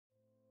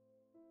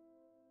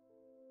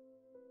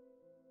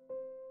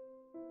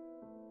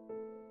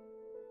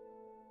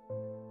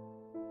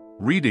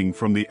Reading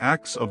from the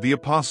Acts of the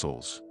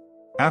Apostles.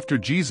 After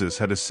Jesus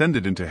had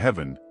ascended into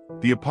heaven,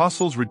 the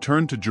apostles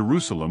returned to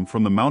Jerusalem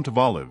from the Mount of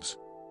Olives,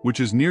 which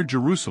is near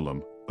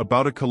Jerusalem,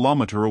 about a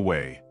kilometer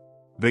away.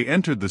 They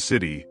entered the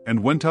city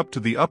and went up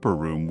to the upper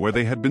room where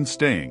they had been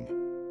staying.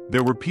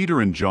 There were Peter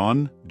and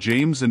John,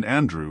 James and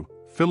Andrew,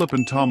 Philip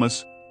and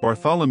Thomas,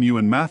 Bartholomew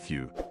and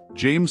Matthew,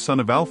 James son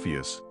of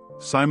Alphaeus,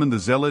 Simon the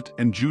Zealot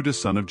and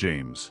Judas son of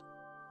James.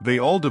 They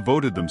all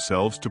devoted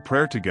themselves to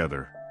prayer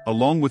together,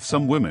 along with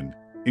some women,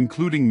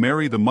 including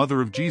Mary the mother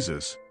of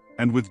Jesus,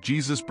 and with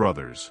Jesus'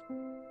 brothers.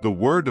 The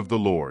word of the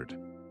Lord.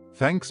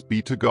 Thanks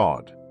be to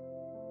God.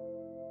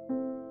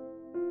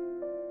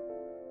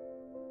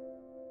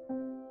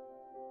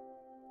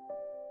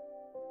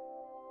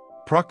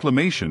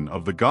 Proclamation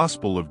of the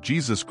Gospel of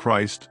Jesus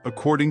Christ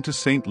according to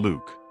St.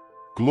 Luke.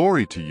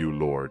 Glory to you,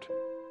 Lord.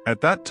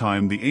 At that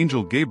time the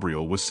angel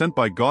Gabriel was sent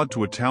by God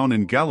to a town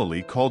in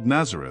Galilee called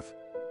Nazareth,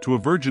 to a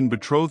virgin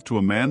betrothed to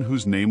a man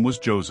whose name was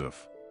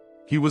Joseph.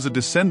 He was a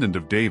descendant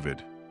of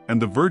David,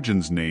 and the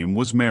virgin's name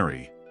was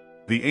Mary.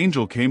 The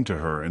angel came to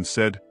her and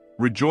said,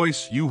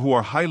 "Rejoice, you who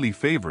are highly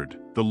favored,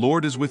 the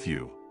Lord is with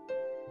you."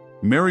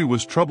 Mary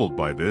was troubled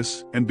by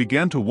this and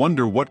began to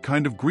wonder what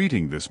kind of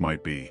greeting this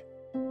might be.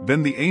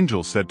 Then the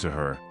angel said to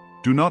her,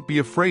 "Do not be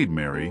afraid,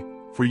 Mary,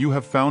 for you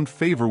have found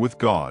favor with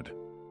God.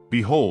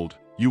 Behold,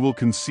 you will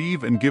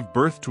conceive and give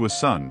birth to a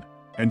son,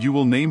 and you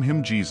will name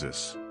him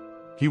Jesus.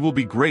 He will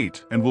be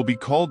great and will be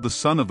called the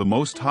Son of the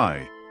Most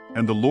High,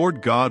 and the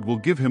Lord God will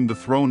give him the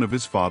throne of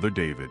his father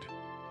David.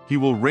 He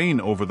will reign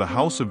over the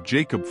house of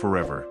Jacob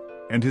forever,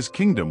 and his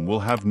kingdom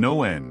will have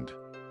no end."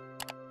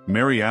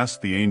 Mary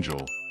asked the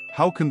angel,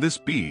 "How can this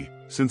be,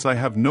 since I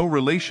have no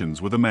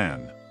relations with a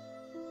man?"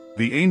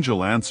 The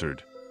angel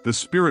answered, "The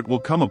Spirit will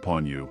come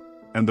upon you,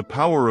 and the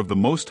power of the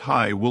Most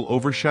High will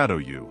overshadow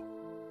you.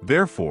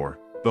 Therefore,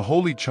 the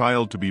Holy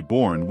Child to be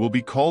born will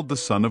be called the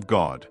Son of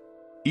God.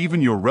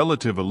 Even your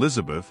relative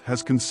Elizabeth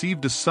has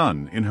conceived a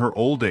son in her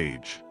old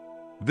age.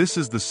 This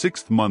is the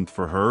 6th month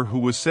for her who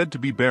was said to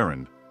be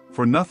barren,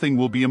 for nothing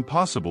will be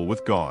impossible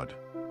with God."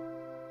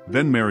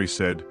 Then Mary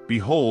said,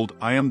 "Behold,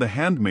 I am the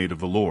handmaid of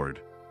the Lord.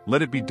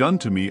 Let it be done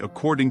to me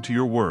according to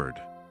your word."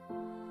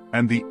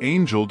 And the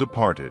angel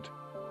departed.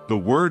 The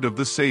word of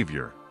the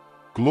Savior.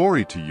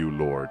 Glory to you,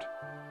 Lord.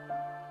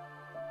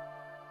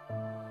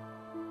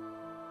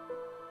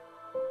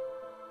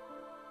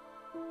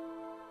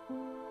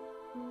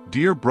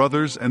 Dear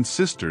brothers and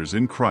sisters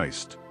in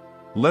Christ,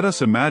 let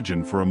us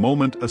imagine for a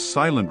moment a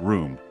silent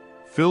room,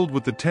 filled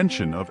with the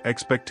tension of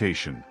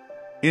expectation.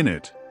 In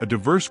it, a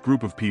diverse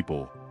group of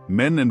people,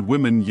 men and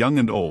women young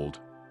and old,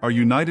 are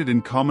united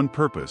in common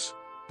purpose,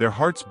 their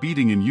hearts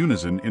beating in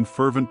unison in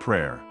fervent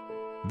prayer.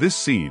 This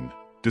scene,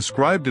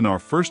 described in our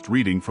first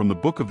reading from the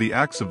book of the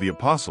Acts of the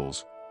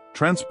Apostles,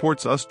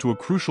 transports us to a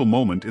crucial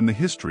moment in the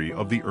history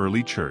of the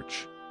early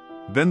church.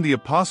 Then the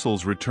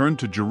apostles returned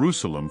to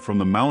Jerusalem from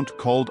the mount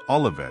called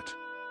Olivet.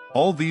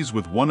 All these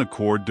with one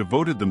accord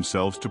devoted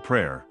themselves to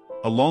prayer,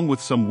 along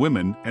with some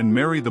women and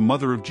Mary the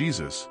mother of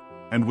Jesus,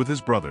 and with his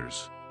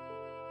brothers.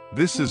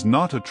 This is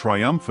not a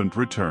triumphant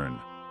return.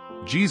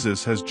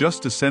 Jesus has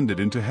just ascended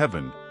into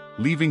heaven,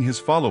 leaving his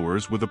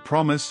followers with a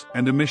promise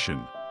and a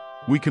mission.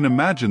 We can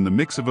imagine the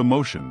mix of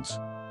emotions: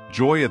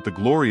 joy at the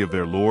glory of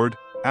their Lord,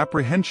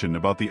 apprehension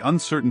about the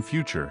uncertain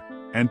future,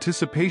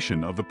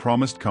 anticipation of the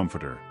promised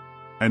Comforter.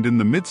 And in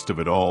the midst of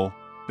it all,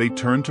 they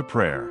turn to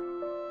prayer.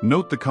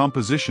 Note the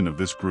composition of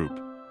this group: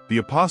 the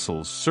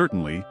apostles,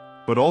 certainly,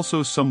 but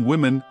also some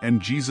women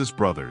and Jesus'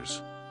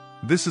 brothers.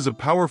 This is a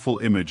powerful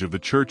image of the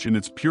church in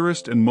its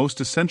purest and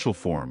most essential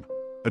form,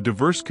 a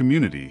diverse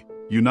community,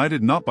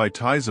 united not by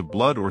ties of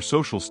blood or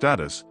social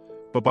status,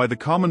 but by the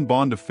common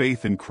bond of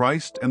faith in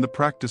Christ and the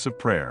practice of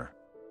prayer.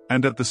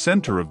 And at the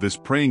center of this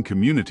praying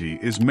community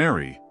is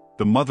Mary,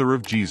 the mother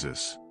of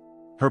Jesus.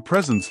 Her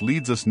presence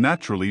leads us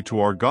naturally to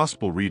our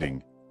gospel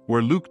reading,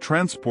 where Luke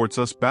transports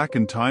us back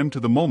in time to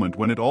the moment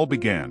when it all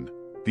began,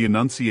 the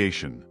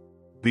Annunciation.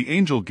 The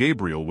angel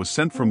Gabriel was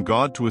sent from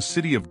God to a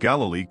city of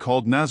Galilee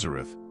called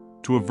Nazareth,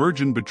 to a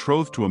virgin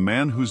betrothed to a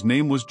man whose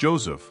name was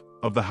Joseph,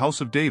 of the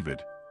house of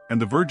David, and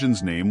the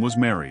virgin's name was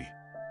Mary.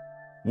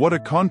 What a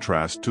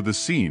contrast to the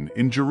scene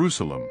in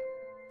Jerusalem.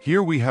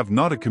 Here we have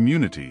not a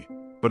community,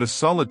 but a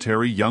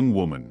solitary young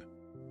woman.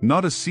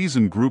 Not a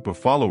seasoned group of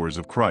followers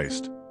of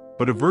Christ,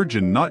 but a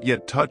virgin not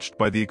yet touched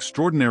by the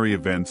extraordinary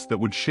events that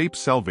would shape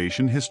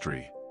salvation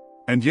history.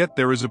 And yet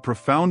there is a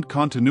profound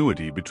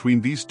continuity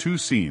between these two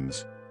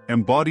scenes,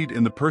 embodied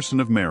in the person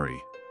of Mary.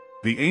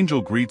 The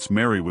angel greets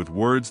Mary with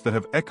words that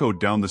have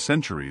echoed down the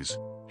centuries: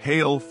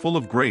 "Hail, full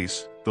of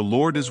grace, the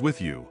Lord is with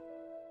you."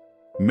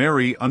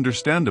 Mary,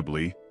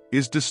 understandably,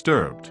 is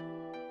disturbed.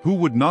 Who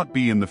would not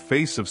be in the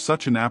face of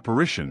such an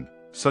apparition,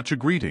 such a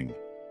greeting?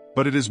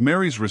 But it is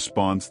Mary's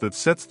response that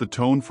sets the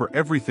tone for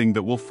everything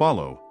that will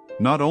follow,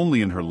 not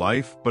only in her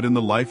life but in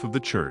the life of the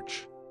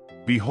church.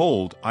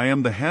 "Behold, I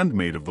am the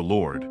handmaid of the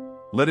Lord.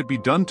 Let it be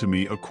done to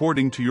me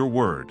according to your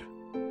word."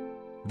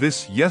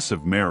 This yes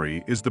of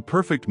Mary is the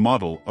perfect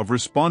model of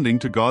responding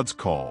to God's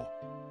call.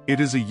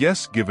 It is a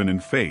yes given in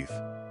faith,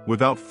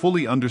 without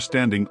fully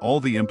understanding all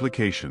the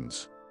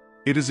implications.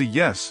 It is a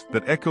yes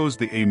that echoes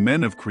the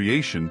amen of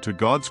creation to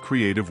God's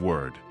creative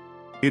word.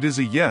 It is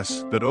a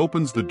yes that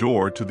opens the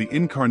door to the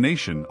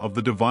incarnation of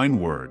the divine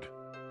word.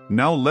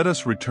 Now let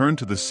us return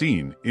to the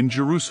scene in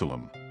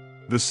Jerusalem.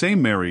 The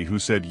same Mary who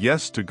said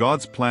yes to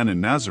God's plan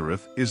in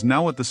Nazareth is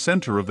now at the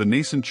center of the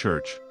nascent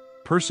church,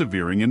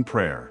 persevering in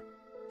prayer.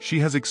 She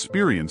has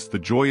experienced the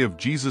joy of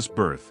Jesus'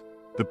 birth,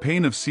 the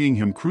pain of seeing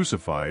him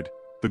crucified,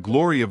 the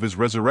glory of his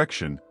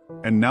resurrection,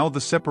 and now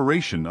the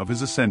separation of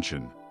his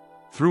ascension.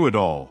 Through it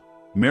all,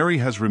 Mary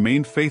has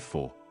remained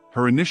faithful,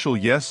 her initial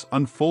yes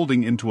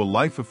unfolding into a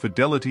life of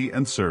fidelity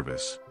and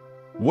service.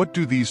 What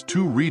do these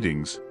two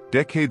readings,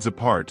 decades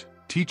apart,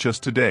 teach us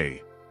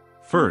today?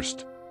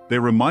 First, they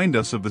remind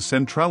us of the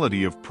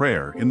centrality of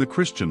prayer in the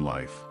Christian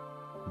life.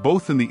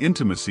 Both in the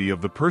intimacy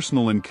of the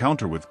personal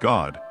encounter with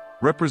God,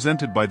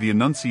 represented by the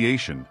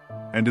Annunciation,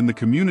 and in the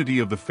community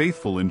of the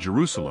faithful in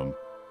Jerusalem,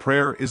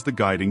 prayer is the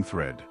guiding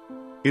thread.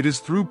 It is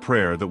through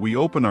prayer that we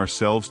open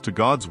ourselves to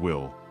God's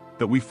will,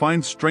 that we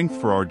find strength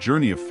for our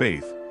journey of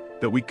faith,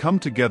 that we come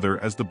together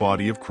as the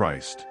body of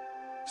Christ.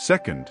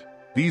 Second,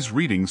 these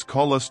readings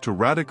call us to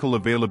radical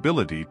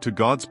availability to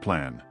God's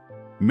plan.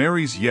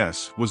 Mary's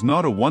yes was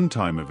not a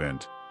one-time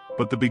event,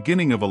 but the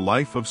beginning of a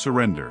life of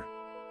surrender.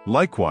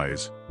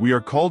 Likewise, we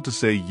are called to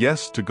say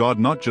yes to God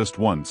not just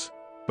once,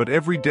 but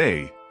every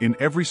day, in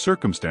every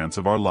circumstance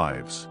of our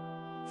lives.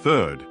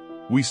 Third,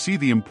 we see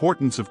the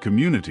importance of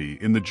community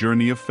in the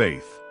journey of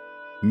faith.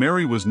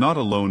 Mary was not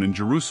alone in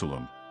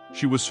Jerusalem,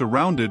 she was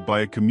surrounded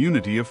by a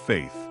community of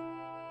faith.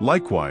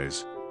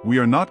 Likewise, we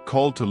are not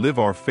called to live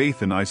our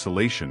faith in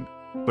isolation,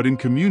 but in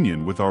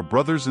communion with our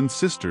brothers and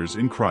sisters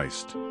in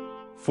Christ.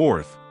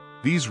 Fourth,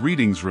 these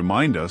readings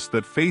remind us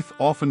that faith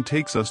often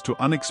takes us to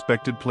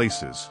unexpected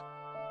places.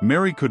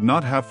 Mary could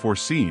not have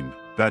foreseen,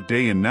 that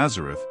day in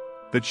Nazareth,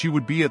 that she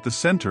would be at the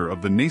center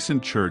of the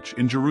nascent church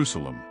in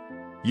Jerusalem.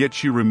 Yet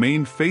she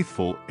remained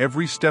faithful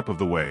every step of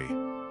the way.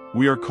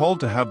 We are called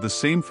to have the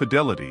same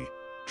fidelity,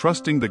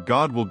 trusting that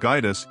God will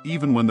guide us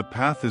even when the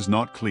path is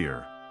not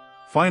clear.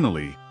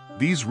 Finally,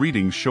 these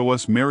readings show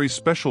us Mary's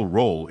special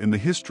role in the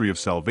history of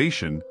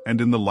salvation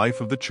and in the life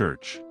of the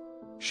church.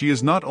 She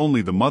is not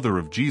only the mother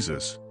of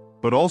Jesus,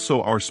 but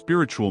also our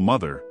spiritual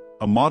mother,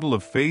 a model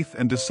of faith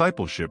and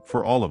discipleship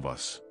for all of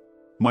us.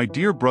 My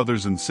dear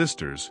brothers and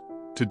sisters,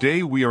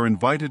 today we are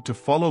invited to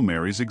follow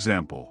Mary's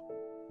example.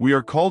 We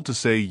are called to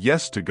say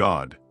yes to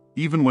God,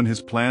 even when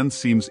His plan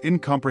seems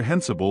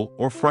incomprehensible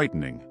or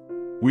frightening.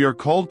 We are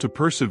called to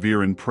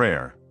persevere in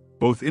prayer,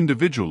 both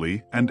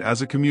individually and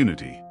as a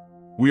community.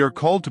 We are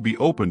called to be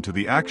open to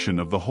the action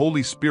of the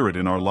Holy Spirit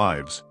in our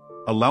lives,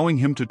 allowing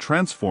Him to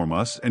transform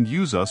us and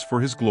use us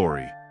for His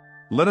glory.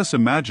 Let us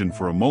imagine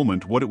for a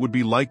moment what it would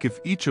be like if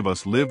each of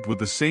us lived with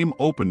the same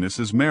openness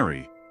as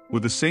Mary,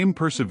 with the same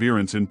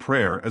perseverance in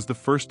prayer as the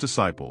first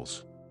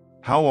disciples.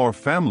 How our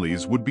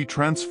families would be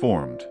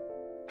transformed.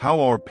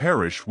 How our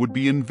parish would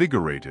be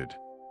invigorated.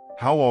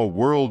 How our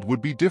world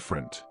would be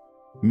different.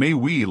 May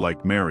we,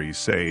 like Mary,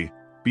 say,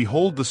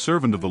 "Behold the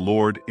servant of the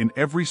Lord in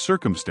every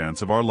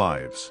circumstance of our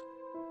lives."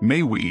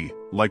 May we,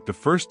 like the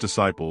first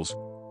disciples,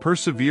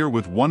 persevere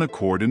with one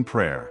accord in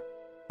prayer.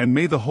 And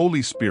may the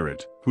Holy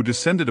Spirit, who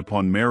descended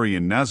upon Mary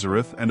in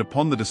Nazareth and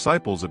upon the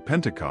disciples at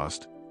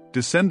Pentecost,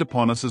 descend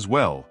upon us as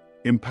well,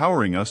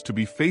 empowering us to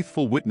be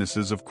faithful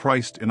witnesses of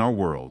Christ in our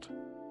world.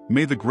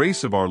 May the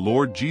grace of our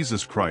Lord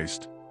Jesus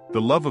Christ,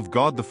 the love of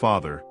God the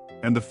Father,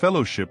 and the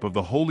fellowship of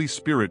the Holy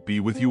Spirit be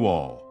with you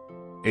all.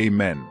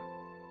 Amen.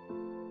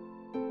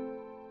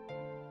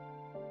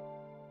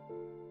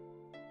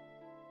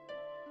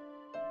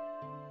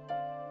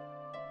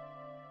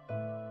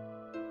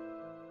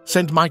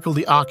 Saint Michael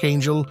the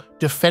Archangel,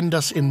 defend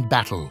us in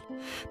battle.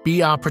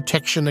 Be our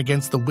protection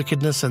against the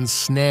wickedness and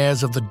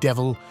snares of the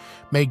devil.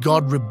 May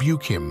God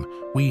rebuke him,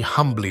 we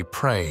humbly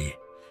pray.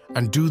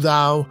 And do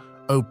thou,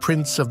 O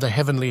Prince of the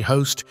heavenly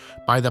host,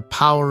 by the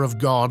power of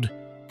God,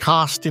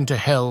 cast into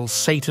hell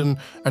Satan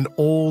and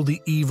all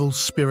the evil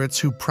spirits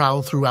who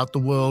prowl throughout the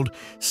world,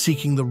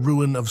 seeking the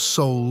ruin of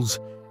souls.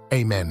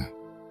 Amen.